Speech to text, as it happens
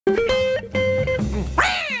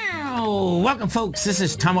Welcome, folks. This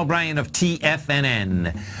is Tom O'Brien of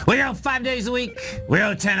TFNN. We go 5 days a week. We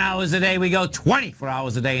go 10 hours a day. We go 24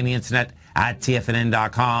 hours a day on the internet at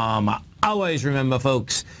TFNN.com. Always remember,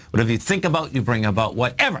 folks, whatever you think about, you bring about.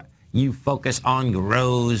 Whatever you focus on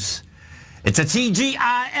grows. It's a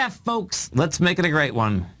TGIF, folks. Let's make it a great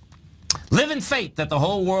one. Live in faith that the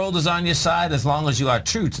whole world is on your side as long as you are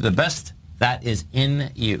true to the best that is in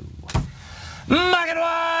you.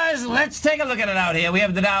 Market-wise, let's take a look at it out here. We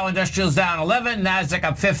have the Dow Industrials down 11, NASDAQ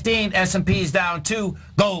up 15, S&P's down 2,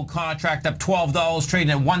 gold contract up $12,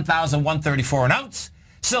 trading at $1,134 an ounce.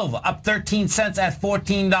 Silver up 13 cents at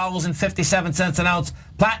 $14.57 an ounce.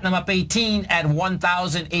 Platinum up 18 at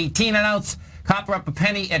 $1,018 an ounce. Copper up a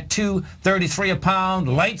penny at $2.33 a pound.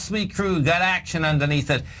 Light sweet crude got action underneath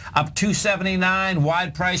it. Up $2.79.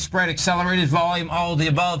 Wide price spread, accelerated volume, all of the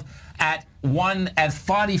above at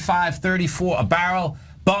 45.34 a barrel.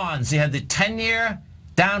 Bonds, you had the 10-year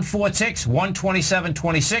down 4 ticks,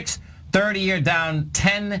 127.26. 30-year down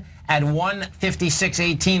 10 at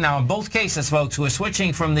 156.18. Now, in both cases, folks, we're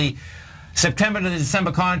switching from the September to the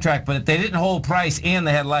December contract, but they didn't hold price and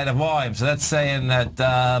they had lighter volume. So that's saying that,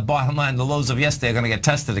 bottom line, the lows of yesterday are going to get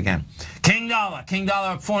tested again. King dollar up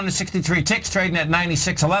 463 ticks, trading at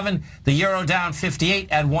 96.11. The euro down 58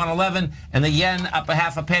 at 111, and the yen up a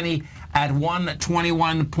half a penny at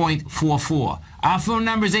 121.44. Our phone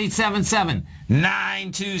number is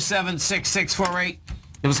 877-927-6648.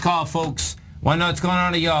 It was called, folks. Want to know what's going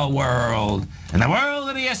on in your world? In the world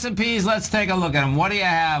of the S&Ps, let's take a look at them. What do you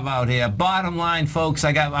have out here? Bottom line, folks,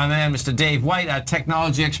 I got my man, Mr. Dave White, our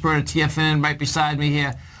technology expert at TFNN, right beside me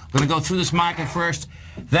here. We're going to go through this market first.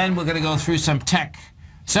 Then we're going to go through some tech.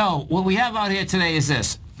 So what we have out here today is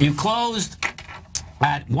this. You closed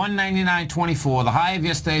at 199.24. The high of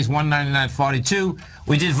yesterday is 199.42.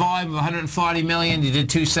 We did volume of 140 million. You did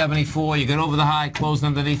 274. You got over the high, closed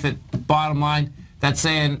underneath it. Bottom line, that's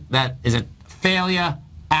saying that is a failure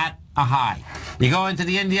at a high. You go into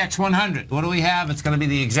the NDX 100. What do we have? It's going to be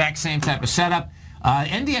the exact same type of setup.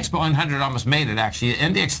 NDX 100 almost made it, actually.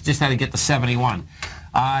 NDX just had to get to 71.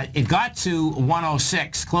 It got to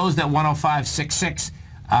 106, closed at 105.66.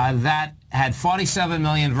 That had 47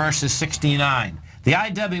 million versus 69. The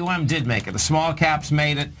IWM did make it. The small caps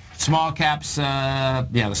made it. Small caps,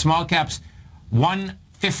 the small caps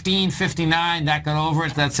 115.59, that got over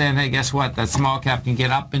it. That's saying, hey, guess what? That small cap can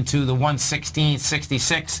get up into the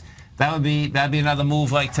 116.66. That'd be another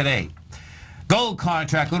move like today. Gold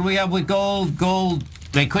contract. What do we have with gold? Gold,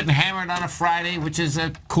 they couldn't hammer it on a Friday, which is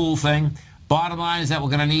a cool thing. Bottom line is that we're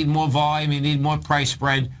going to need more volume. You need more price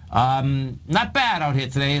spread. Not bad out here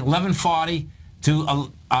today. 1140 to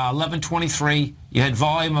 1123. You had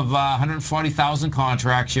volume of 140,000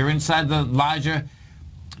 contracts. You're inside the larger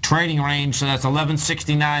trading range, so that's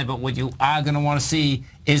 1169, but what you are going to want to see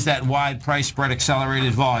is that wide price spread,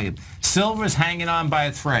 accelerated volume. Silver's hanging on by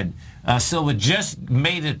a thread. Silver just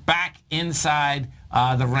made it back inside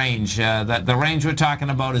the range. The range we're talking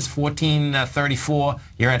about is 1434.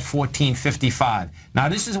 You're at 1455. Now,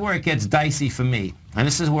 this is where it gets dicey for me, and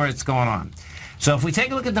this is where it's going on. So if we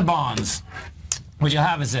take a look at the bonds, what you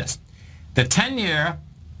have is this. The 10-year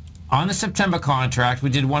on the September contract, we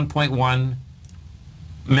did 1.1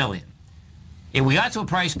 million. We got to a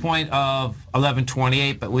price point of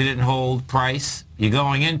 1128, but we didn't hold price. You're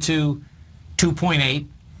going into 2.8.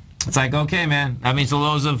 It's like, okay, man, that means the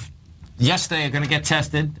lows of yesterday are going to get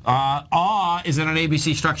tested. Or is it an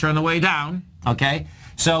ABC structure on the way down? Okay,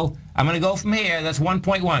 so I'm going to go from here. That's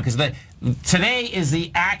 1.1 because today is the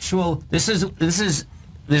actual. This is.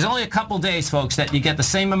 There's only a couple days, folks, that you get the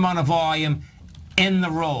same amount of volume in the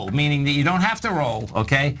roll, meaning that you don't have to roll.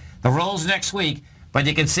 Okay, the roll's next week. But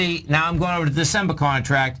you can see, now I'm going over to the December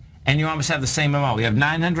contract, and you almost have the same amount. We have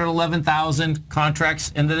 911,000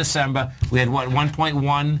 contracts in the December. We had, what,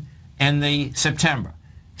 1.1 in the September.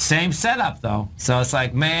 Same setup, though. So it's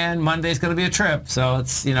like, man, Monday's going to be a trip. So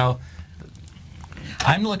it's, you know.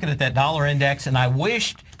 I'm looking at that dollar index, and I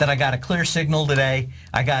wished that I got a clear signal today.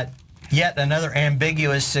 I got yet another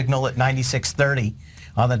ambiguous signal at 96.30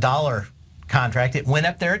 on the dollar contract. It went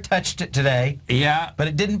up there, it touched it today. Yeah. But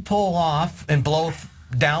it didn't pull off and blow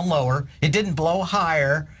down lower. It didn't blow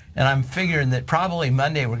higher, and I'm figuring that probably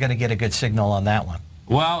Monday we're going to get a good signal on that one.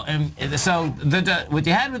 Well, and so what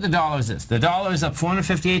you had with the dollar is this. The dollar is up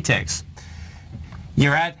 458 ticks.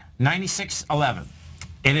 You're at 96.11.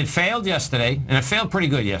 It had failed yesterday, and it failed pretty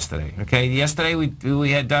good yesterday. Okay, yesterday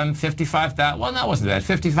we had done 55,000. Well, that wasn't bad.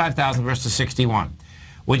 55,000 versus 61.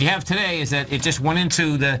 What you have today is that it just went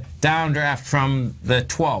into the downdraft from the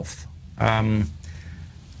 12th.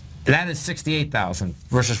 That is 68,000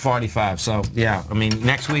 versus 45. So, yeah, I mean,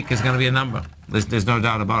 next week is going to be a number. There's no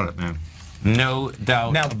doubt about it, man. No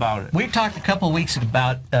doubt about it. We talked a couple of weeks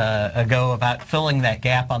ago about filling that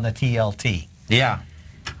gap on the TLT. Yeah.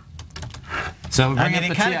 So I mean,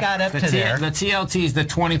 it kind of got up to there. The TLT is the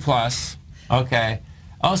 20 plus. Okay.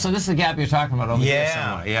 Oh, so this is the gap you're talking about over here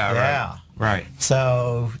somewhere. Yeah, yeah. Right.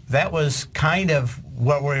 So that was kind of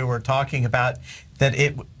what we were talking about, that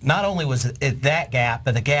it not only was it that gap,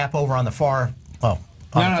 but the gap over on the far, well,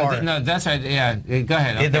 no, that's right. Yeah, go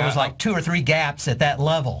ahead. Okay. There was like 2 or 3 gaps at that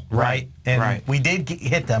level, right? And we did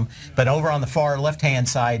hit them, but over on the far left-hand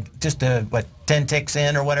side, just 10 ticks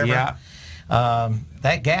in or whatever. Yeah.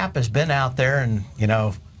 That gap has been out there, and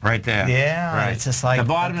right there. Yeah, right. It's just like the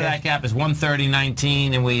bottom of that gap is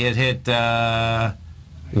 130.19, and we had hit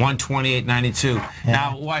 128.92. Yeah.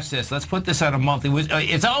 Now watch this. Let's put this on a monthly.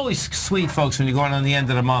 It's always sweet, folks, when you're going on the end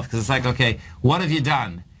of the month, because it's like, okay, what have you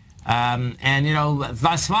done? And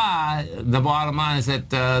thus far, the bottom line is that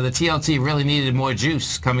the TLT really needed more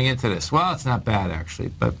juice coming into this. Well, it's not bad actually,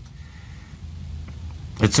 but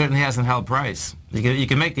it certainly hasn't held price. You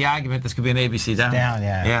can make the argument this could be an ABC down.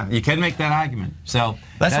 Yeah, you can make that argument. So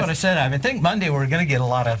that's what I said. I think Monday we're going to get a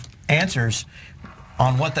lot of answers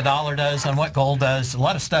on what the dollar does, on what gold does. A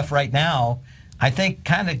lot of stuff right now, I think,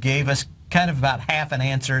 kind of gave us about half an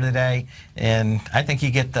answer today, and I think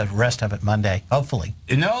you get the rest of it Monday, hopefully.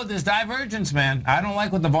 There's divergence, man. I don't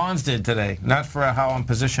like what the bonds did today, not for how I'm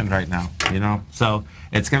positioned right now, So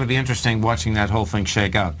it's going to be interesting watching that whole thing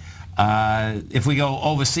shake out. If we go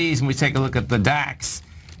overseas and we take a look at the DAX,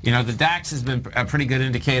 the DAX has been a pretty good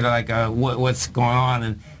indicator, like what's going on,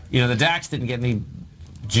 and the DAX didn't get any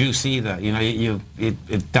juice either.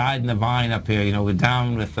 It died in the vine up here. We're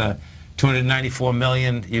down with 294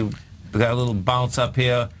 million. We got a little bounce up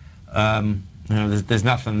here. There's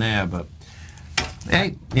nothing there, but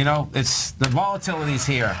hey, it's the volatility's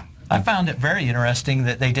here. I found it very interesting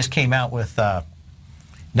that they just came out with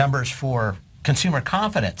numbers for consumer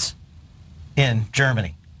confidence in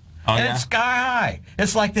Germany. Oh, and yeah? it's sky high.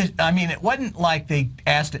 It's like this. I mean, it wasn't like they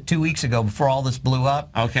asked it 2 weeks ago before all this blew up.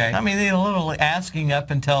 Okay. I mean, they were literally asking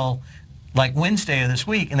up until like Wednesday of this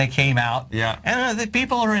week, and they came out. Yeah. And the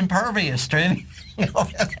people are impervious to anything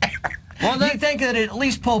over there. Well, they think that it at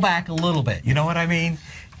least pull back a little bit. You know what I mean?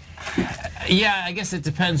 Yeah, I guess it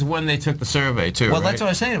depends when they took the survey, too. Well, right? that's what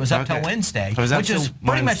I was saying. It was up till Wednesday, which is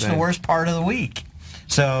pretty much the worst part of the week.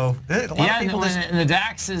 So a lot of people and the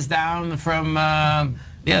DAX is down from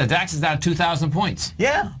the DAX is down 2,000 points.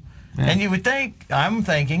 Yeah. And you would think, I'm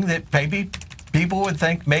thinking that maybe people would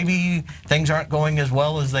think maybe things aren't going as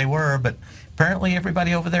well as they were, but apparently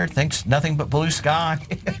everybody over there thinks nothing but blue sky.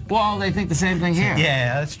 Well, they think the same thing here.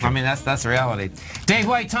 Yeah, that's true. I mean, that's reality. Dave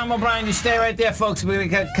White, Tom O'Brien, you stay right there, folks. We're going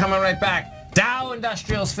to get coming right back. Dow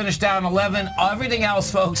Industrials finished down 11. Everything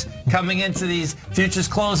else, folks, coming into these futures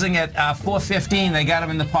closing at 415. They got them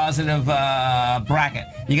in the positive bracket.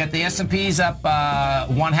 You got the S&Ps up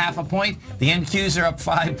 1/2 a point. The NQs are up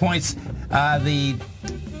 5 points. We're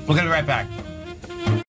going to be right back.